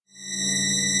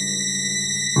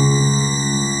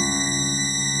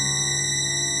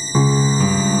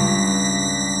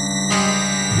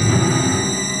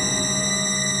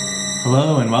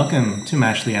welcome to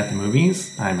Mashley at the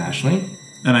Movies. I'm Ashley.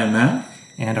 And I'm Matt.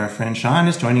 And our friend Sean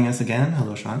is joining us again.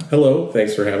 Hello, Sean. Hello,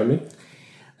 thanks for having me.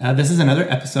 This is another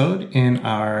episode in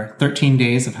our 13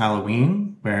 Days of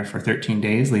Halloween, where for 13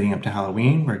 days leading up to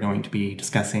Halloween, we're going to be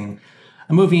discussing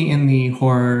a movie in the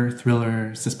horror,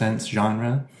 thriller, suspense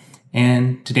genre.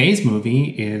 And today's movie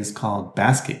is called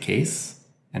Basket Case,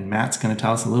 and Matt's going to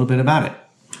tell us a little bit about it.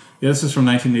 Yeah, this is from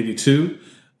 1982.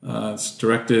 It's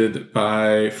directed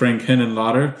by Frank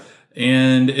Henenlotter,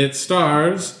 and it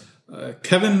stars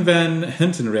Kevin Van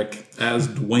Hentenryck as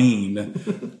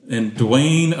Dwayne. And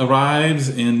Dwayne arrives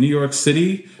in New York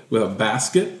City with a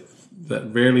basket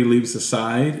that rarely leaves his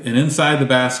side, and inside the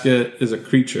basket is a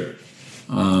creature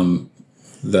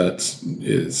that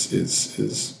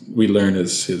is we learn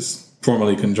is his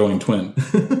formerly conjoined twin,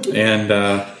 and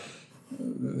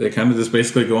they kind of just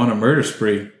basically go on a murder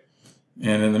spree.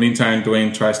 And in the meantime,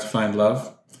 Dwayne tries to find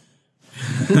love.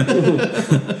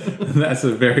 That's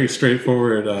a very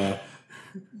straightforward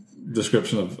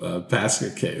description of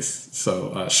Basket Case.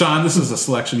 So, Sean, this is a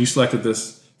selection. You selected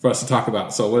this for us to talk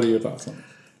about. So what are your thoughts on it?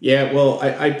 Yeah, well,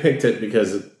 I picked it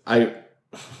because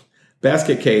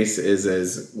Basket Case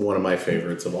is one of my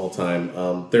favorites of all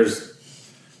time. There's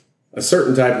a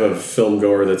certain type of film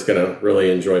goer that's going to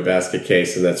really enjoy Basket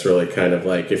Case, and that's really kind of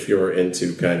like if you're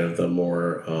into kind of the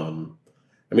more...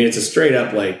 it's a straight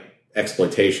up like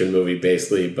exploitation movie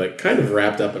basically, but kind of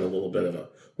wrapped up in a little bit of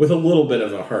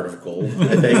a heart of gold.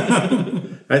 I think.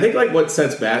 I think like what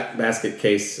sets Basket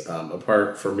Case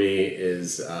apart for me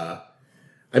is,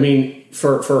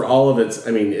 for all of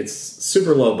it's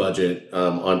super low budget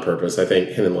on purpose. I think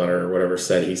Henenlotter or whatever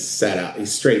said he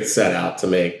straight set out to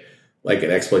make like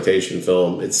an exploitation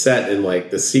film. It's set in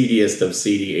like the seediest of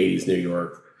seedy 80s New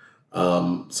York.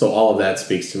 So all of that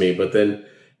speaks to me, but then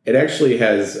it actually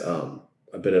has a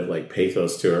bit of like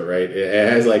pathos to it, right?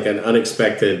 It has like an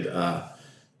unexpected,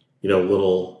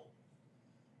 little.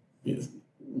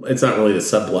 It's not really the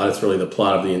subplot; it's really the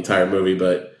plot of the entire movie.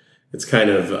 But it's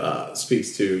kind of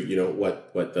speaks to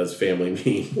what does family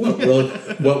mean?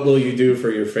 What will you do for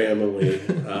your family?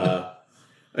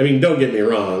 Don't get me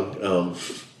wrong.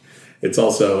 It's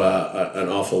also an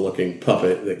awful looking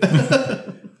puppet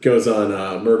that goes on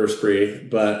a murder spree,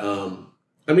 but.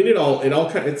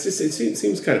 It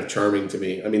seems kind of charming to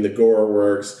me. I mean, the gore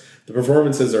works. The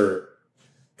performances are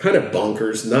kind of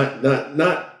bonkers.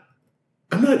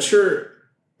 I'm not sure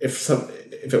if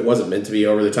it wasn't meant to be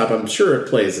over the top. I'm sure it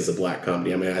plays as a black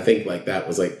comedy. I think like that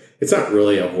was like, it's not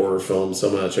really a horror film so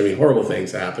much. Horrible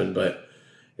things happen, but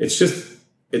it's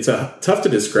tough to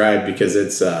describe because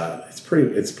it's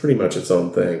pretty much its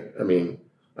own thing.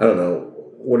 I don't know.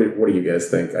 What do you guys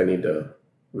think? I need to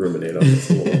ruminate on this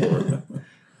a little more.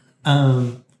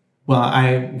 Well,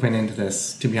 I went into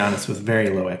this, to be honest, with very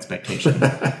low expectations.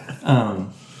 But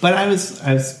I was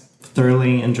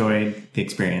thoroughly enjoyed the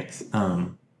experience.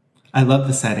 I love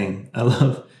the setting. I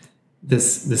love the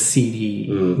seedy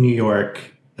New York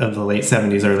of the late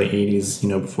 70s, early 80s,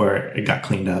 before it got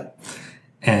cleaned up.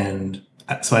 And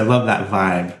so I love that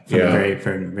vibe from the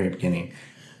very beginning.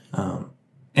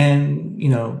 And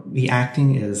the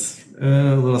acting is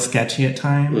a little sketchy at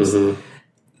times. Mm-hmm.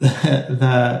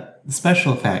 The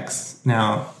special effects,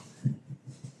 now,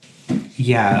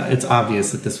 it's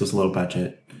obvious that this was low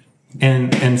budget,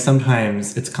 and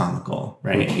sometimes it's comical,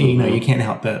 right? Mm-hmm. You can't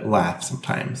help but laugh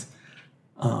sometimes.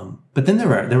 But then there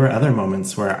were other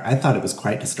moments where I thought it was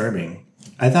quite disturbing.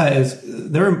 I thought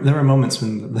there were moments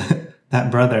when that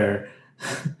brother,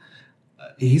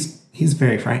 he's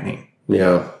very frightening.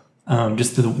 Yeah.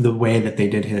 Just the way that they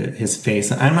did his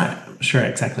face. I'm not sure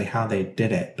exactly how they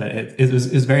did it, but it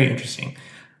was very interesting,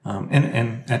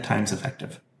 and at times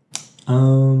effective.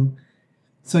 I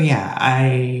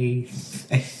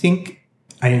think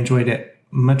I enjoyed it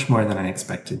much more than I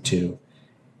expected to,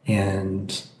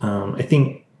 and I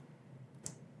think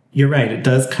you're right. It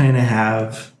does kind of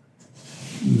have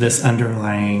this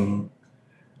underlying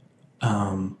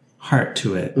heart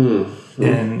to it. Mm-hmm.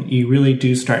 And you really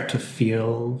do start to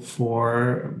feel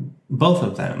for both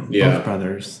of them, both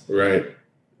brothers. Right.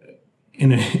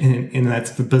 And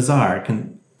that's bizarre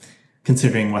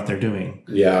considering what they're doing.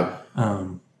 Yeah.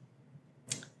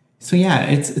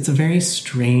 It's a very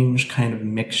strange kind of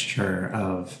mixture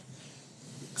of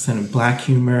kind of black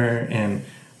humor and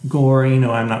gore.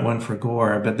 I'm not one for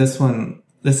gore, but this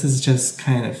is just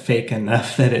kind of fake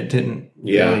enough that it didn't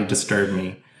really disturb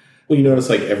me. Well, you notice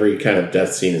like every kind of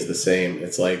death scene is the same.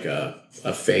 It's like a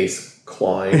face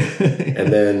clawing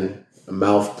and then a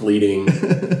mouth bleeding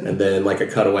and then like a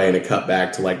cutaway and a cut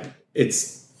back to like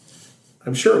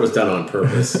I'm sure it was done on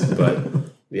purpose, but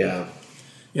yeah.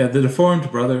 Yeah, the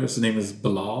deformed brother, his name is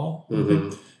Bilal.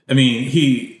 Mm-hmm. I mean,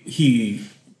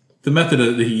 the method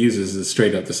that he uses is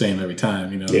straight up the same every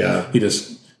time. Yeah. He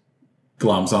just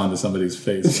gloms onto somebody's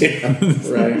face. Yeah,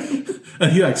 right.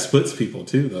 And he like splits people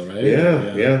too, though, right?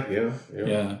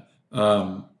 Yeah.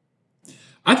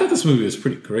 I thought this movie was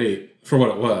pretty great for what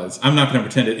it was. I'm not going to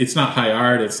pretend it's not high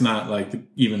art. It's not like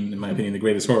even in my opinion the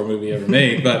greatest horror movie ever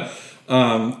made, but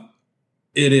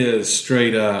it is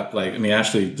straight up like, I mean,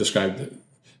 Ashley described it,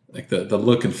 like the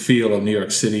look and feel of New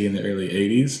York City in the early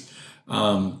 80s.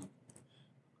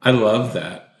 I love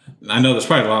that. I know there's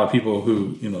probably a lot of people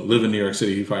who live in New York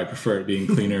City who probably prefer it being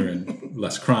cleaner and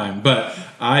less crime, but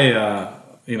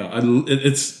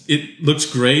it looks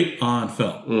great on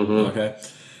film. Mm-hmm. Okay,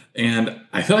 and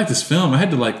I feel like this film I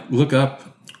had to like look up.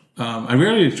 I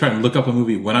rarely try and look up a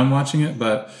movie when I'm watching it,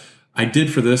 but I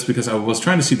did for this because I was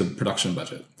trying to see the production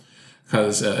budget.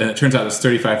 Because and it turns out it's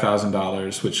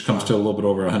 $35,000, which comes to a little bit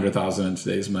over $100,000 in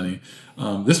today's money.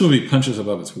 This movie punches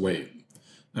above its weight.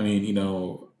 I mean,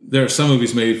 there are some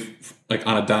movies made like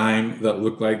on a dime that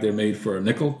look like they're made for a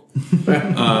nickel.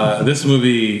 This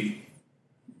movie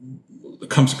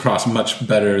comes across much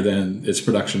better than its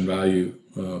production value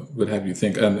would have you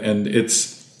think, and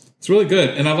it's really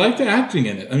good. And I like the acting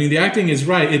in it. I mean, the acting is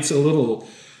right. It's a little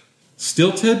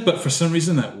stilted, but for some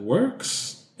reason that works.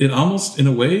 It almost, in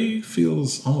a way,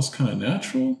 feels almost kind of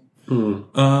natural.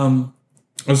 I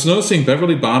was noticing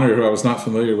Beverly Bonner, who I was not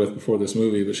familiar with before this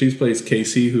movie, but she plays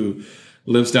Casey, who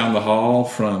lives down the hall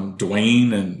from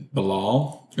Dwayne and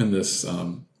Bilal in this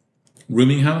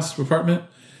rooming house apartment.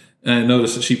 And I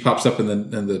noticed that she pops up in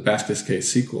the Basket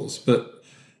Case sequels. But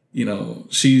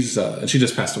she's and she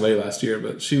just passed away last year,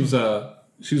 but she was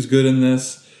good in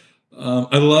this.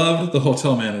 I loved the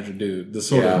hotel manager dude, the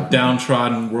sort of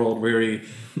downtrodden, world-weary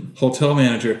hotel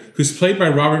manager who's played by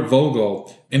Robert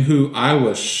Vogel and who I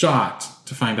was shocked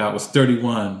to find out was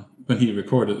 31 when he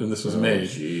recorded and this was made.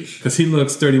 Because he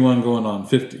looks 31 going on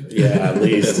 50. Yeah, at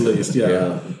least. At least,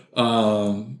 yeah.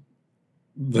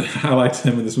 But I liked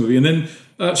him in this movie. And then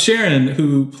Sharon,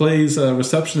 who plays a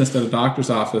receptionist at a doctor's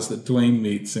office that Dwayne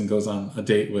meets and goes on a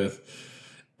date with.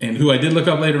 And who I did look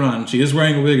up later on, she is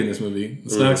wearing a wig in this movie.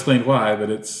 It's not explained why, but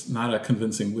it's not a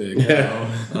convincing wig.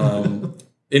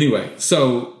 Anyway,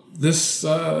 so this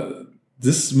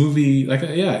movie,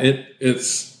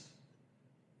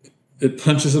 it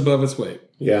punches above its weight.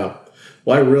 Yeah.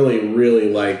 Well, I really, really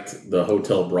liked the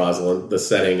Hotel Broslin, the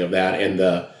setting of that, and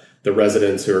the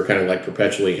residents who are kind of like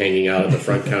perpetually hanging out at the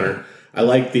front counter. I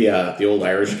like the old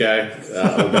Irish guy,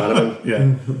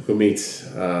 O'Donovan, who meets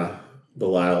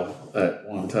Belial at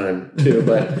one time too.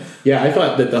 But yeah, I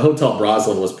thought that the Hotel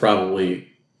Broslin was probably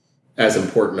as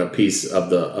important a piece of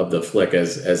the flick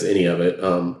as any of it.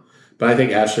 But I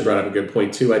think Ashley brought up a good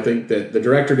point too. I think that the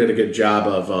director did a good job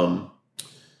of, I'm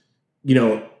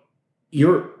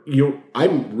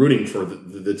rooting for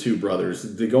the two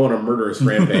brothers. They go on a murderous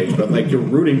rampage, but like you're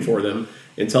rooting for them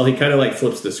until he kind of like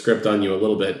flips the script on you a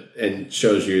little bit and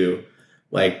shows you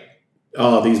like,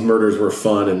 oh, these murders were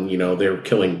fun and, they were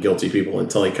killing guilty people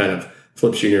until he kind of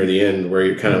flips you near the end where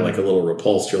you're kind of like a little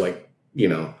repulsed. You're like,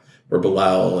 or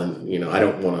Belial and, I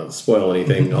don't want to spoil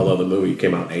anything, although the movie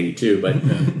came out in 82, but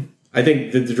I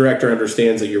think that the director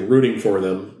understands that you're rooting for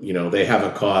them. They have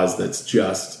a cause that's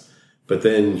just, but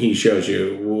then he shows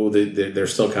you, they're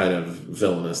still kind of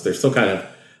villainous. They're still kind of,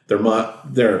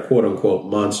 they're quote unquote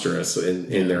monstrous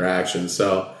in their actions.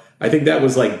 So I think that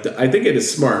was I think it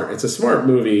is smart. It's a smart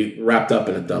movie wrapped up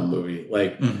in a dumb movie.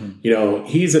 Like,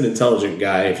 he's an intelligent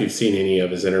guy. If you've seen any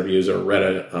of his interviews or read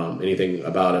anything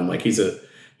about him, like he's a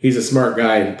smart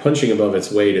guy, and punching above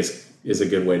its weight is a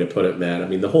good way to put it, Matt. I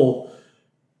mean, the whole,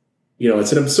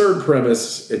 it's an absurd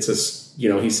premise. It's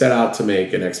he set out to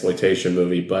make an exploitation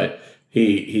movie, but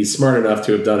he's smart enough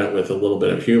to have done it with a little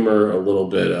bit of humor, a little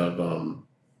bit of,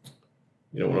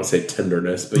 I don't want to say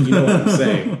tenderness, but you know what I'm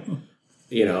saying.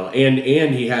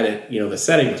 And he had it, the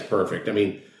setting was perfect. I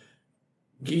mean,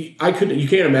 you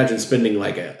can't imagine spending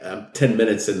like 10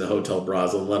 minutes in the Hotel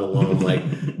Broslin, let alone like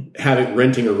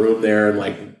renting a room there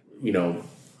and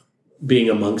being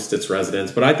amongst its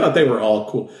residents. But I thought they were all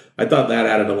cool. I thought that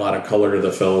added a lot of color to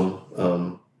the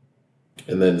film.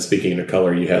 And then speaking of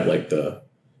color, you had like the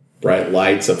bright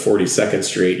lights of 42nd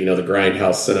Street, the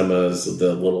Grindhouse cinemas,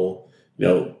 the little,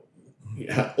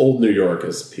 old New York,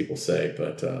 as people say.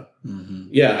 But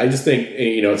yeah, I just think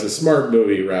it's a smart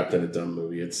movie wrapped in a dumb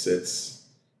movie. It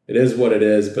is what it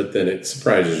is, but then it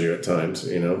surprises you at times.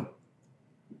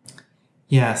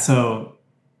 Yeah. So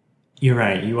you're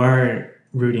right. You are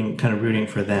rooting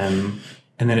for them,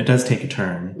 and then it does take a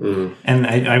turn. Mm-hmm. And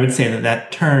I would say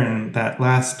that turn, that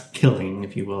last killing,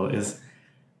 if you will, is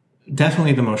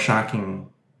definitely the most shocking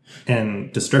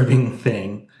and disturbing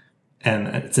thing. and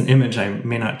it's an image I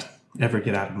may not ever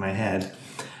get out of my head.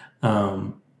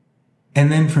 And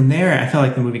then from there, I felt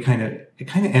like the movie kind of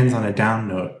ends on a down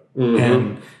note,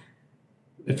 and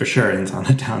it for sure ends on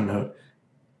a down note.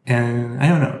 And I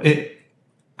don't know,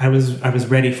 I was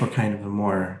ready for kind of a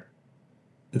more,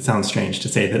 it sounds strange to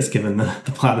say this given the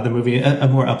plot of the movie, a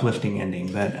more uplifting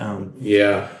ending. But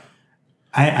yeah,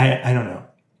 I don't know.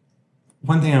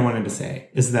 One thing I wanted to say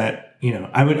is that, you know,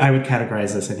 I would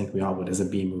categorize this, I think we all would, as a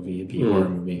B movie, a B horror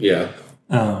movie. Yeah.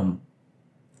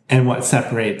 And what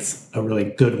separates a really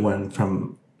good one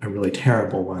from a really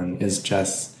terrible one is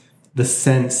just the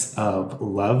sense of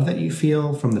love that you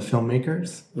feel from the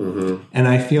filmmakers. And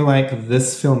I feel like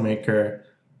this filmmaker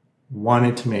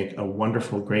wanted to make a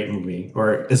wonderful, great movie,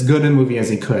 or as good a movie as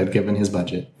he could, given his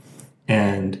budget.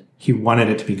 And he wanted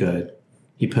it to be good.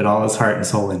 He put all his heart and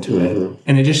soul into it.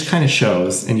 And it just kind of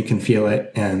shows, and you can feel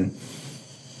it. And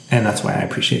that's why I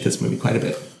appreciate this movie quite a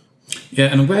bit. Yeah,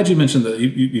 and I'm glad you mentioned that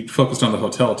you focused on the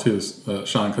hotel too,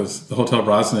 Sean, because the Hotel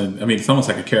Brosnan, I mean, it's almost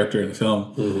like a character in the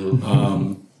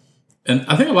film. And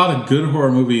I think a lot of good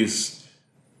horror movies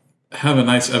have a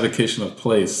nice evocation of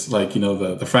place, like, you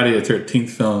know, the Friday the 13th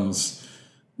films,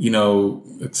 you know,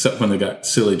 except when they got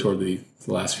silly toward the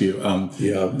last few.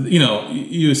 You know,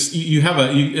 you have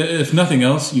if nothing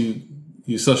else, you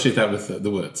associate that with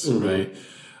the woods, right?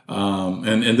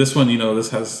 And this one, you know, this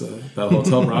has that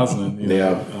Hotel Brosnan, you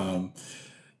know,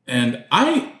 and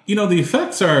you know, the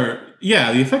effects are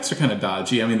kind of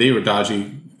dodgy. I mean, they were dodgy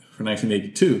for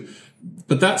 1982,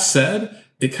 but that said,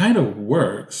 it kind of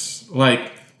works. Like,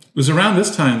 it was around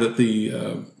this time that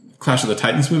the Clash of the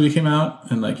Titans movie came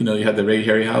out, and, like, you know, you had the Ray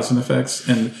Harryhausen effects,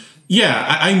 and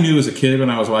yeah, I knew as a kid when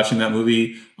I was watching that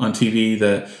movie on TV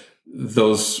that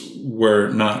those were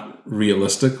not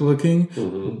realistic looking,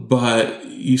 but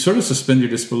you sort of suspend your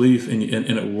disbelief, and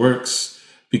it works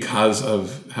because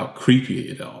of how creepy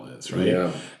it all is, right?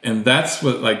 Yeah. And that's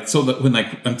what, like, so that when,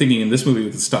 like, I'm thinking in this movie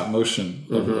with the stop motion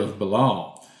of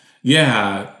Bilal,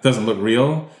 yeah, it doesn't look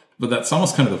real, but that's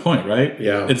almost kind of the point, right?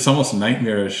 Yeah. It's almost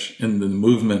nightmarish in the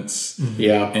movements.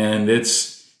 Yeah. And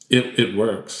it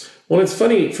works. Well, it's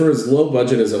funny, for as low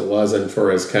budget as it was, and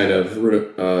for as kind of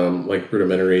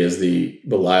rudimentary as the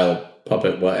Belial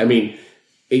puppet was, I mean,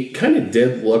 it kind of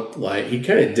did look like, he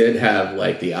kind of did have,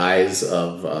 like, the eyes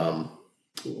of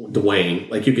Dwayne.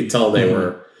 Like, you could tell they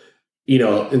were, you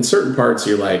know, in certain parts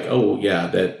you're like, oh yeah,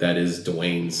 that is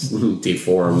Dwayne's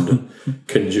deformed,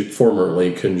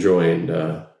 formerly conjoined,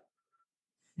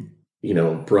 you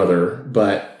know, brother.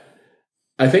 But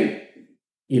I think,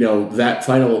 you know,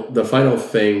 the final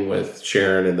thing with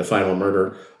Sharon and the final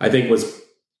murder, I think was,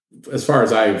 as far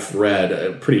as I've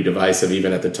read, pretty divisive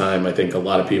even at the time. I think it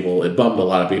bummed a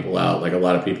lot of people out. Like,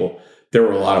 there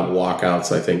were a lot of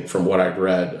walkouts, I think, from what I've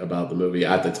read about the movie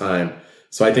at the time.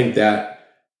 So I think that,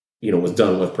 you know, was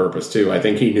done with purpose too. I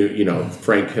think he knew, you know,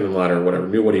 Frank Henenlotter or whatever,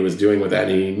 knew what he was doing with that.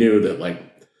 And he knew that, like,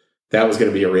 that was going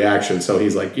to be a reaction. So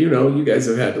he's like, you know, you guys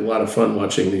have had a lot of fun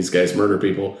watching these guys murder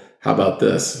people. How about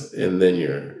this? And then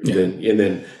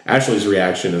then Ashley's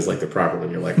reaction is like the proper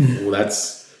one. You're like, well,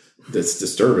 that's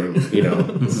disturbing, you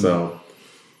know? So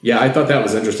yeah, I thought that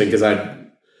was interesting, because I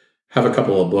have a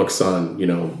couple of books on, you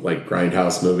know, like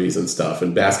Grindhouse movies and stuff,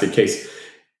 and Basket Case.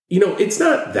 You know, it's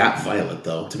not that violent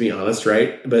though, to be honest,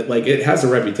 right? But, like, it has a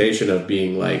reputation of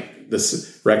being like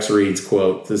this. Rex Reed's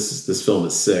quote, this film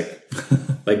is sick.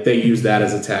 Like, they used that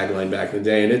as a tagline back in the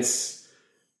day. And it's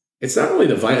not only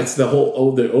the violence, it's the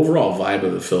overall vibe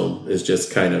of the film is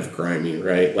just kind of grimy,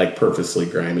 right? Like, purposely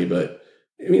grimy, but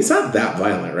I mean, it's not that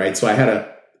violent, right? So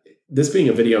this being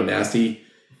a video nasty,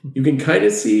 you can kind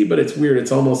of see, but it's weird.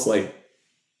 It's almost like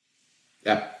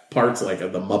at parts like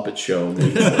of the Muppet Show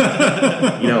meets,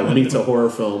 like, you know, meets a horror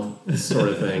film sort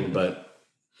of thing. But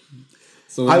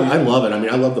so I love it. I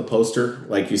mean, I love the poster.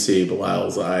 Like, you see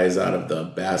Belial's eyes out of the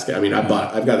basket. I mean, I've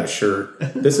got a shirt.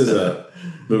 This is a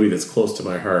movie that's close to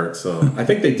my heart. So I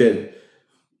think they did,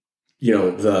 you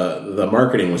know, the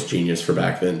marketing was genius for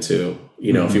back then too.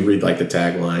 You know, if you read, like, the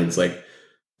taglines, like,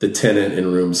 the tenant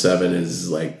in room 7 is,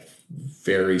 like,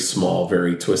 very small,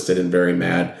 very twisted, and very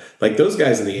mad. Like, those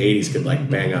guys in the 80s could,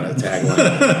 like, bang out a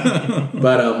tagline.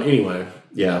 But anyway,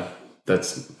 yeah,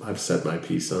 I've said my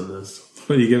piece on this.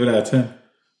 What do you give it out of 10?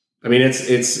 I mean,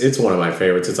 it's one of my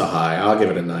favorites. It's a high. I'll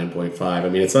give it a 9.5. I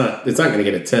mean, it's not going to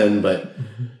get a 10, but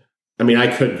I mean,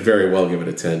 I could very well give it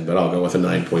a 10, but I'll go with a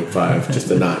 9.5 just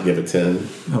to not give a 10.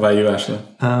 How about you, Ashley?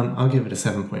 I'll give it a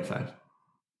 7.5.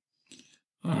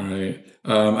 All right.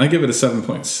 I give it a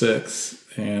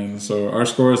 7.6. And so our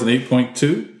score is an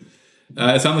 8.2.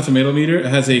 It's on the tomato meter. It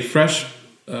has a fresh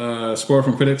score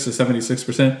from critics of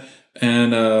 76%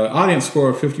 and audience score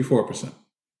of 54%.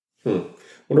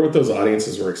 Wonder what those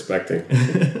audiences were expecting.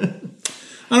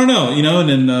 I don't know, and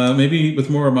then maybe with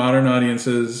more modern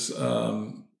audiences,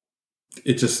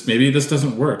 maybe this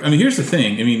doesn't work. I mean, here's the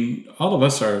thing. I mean, all of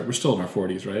us we're still in our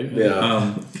 40s, right?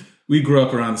 Yeah. We grew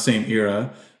up around the same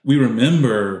era. We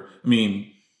remember,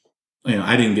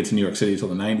 I didn't get to New York City until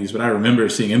the 90s, but I remember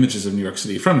seeing images of New York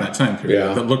City from that time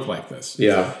period that looked like this.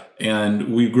 Yeah.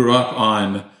 And we grew up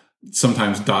on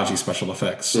sometimes dodgy special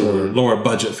effects or lower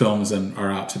budget films than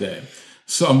are out today.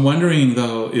 So I'm wondering,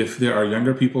 though, if there are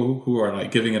younger people who are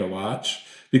like giving it a watch.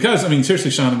 Because,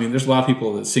 seriously, Sean, there's a lot of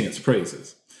people that sing its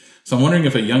praises. So I'm wondering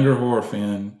if a younger horror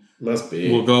fan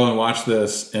will go and watch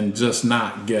this and just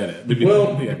not get it. They'd be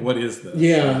like, what is this?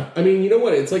 Yeah. You know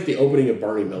what? It's like the opening of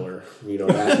Barney Miller.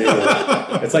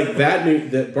 It's like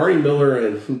that Barney Miller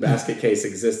and Basket Case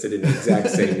existed in the exact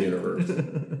same universe.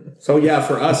 So yeah,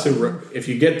 for us, if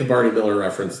you get the Barney Miller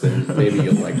reference, then maybe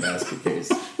you'll like Basket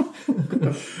Case.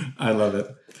 I love it.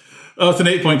 Oh, it's an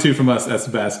 8.2 from us. That's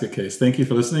Basket Case. Thank you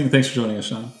for listening. Thanks for joining us,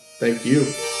 Sean. Thank you.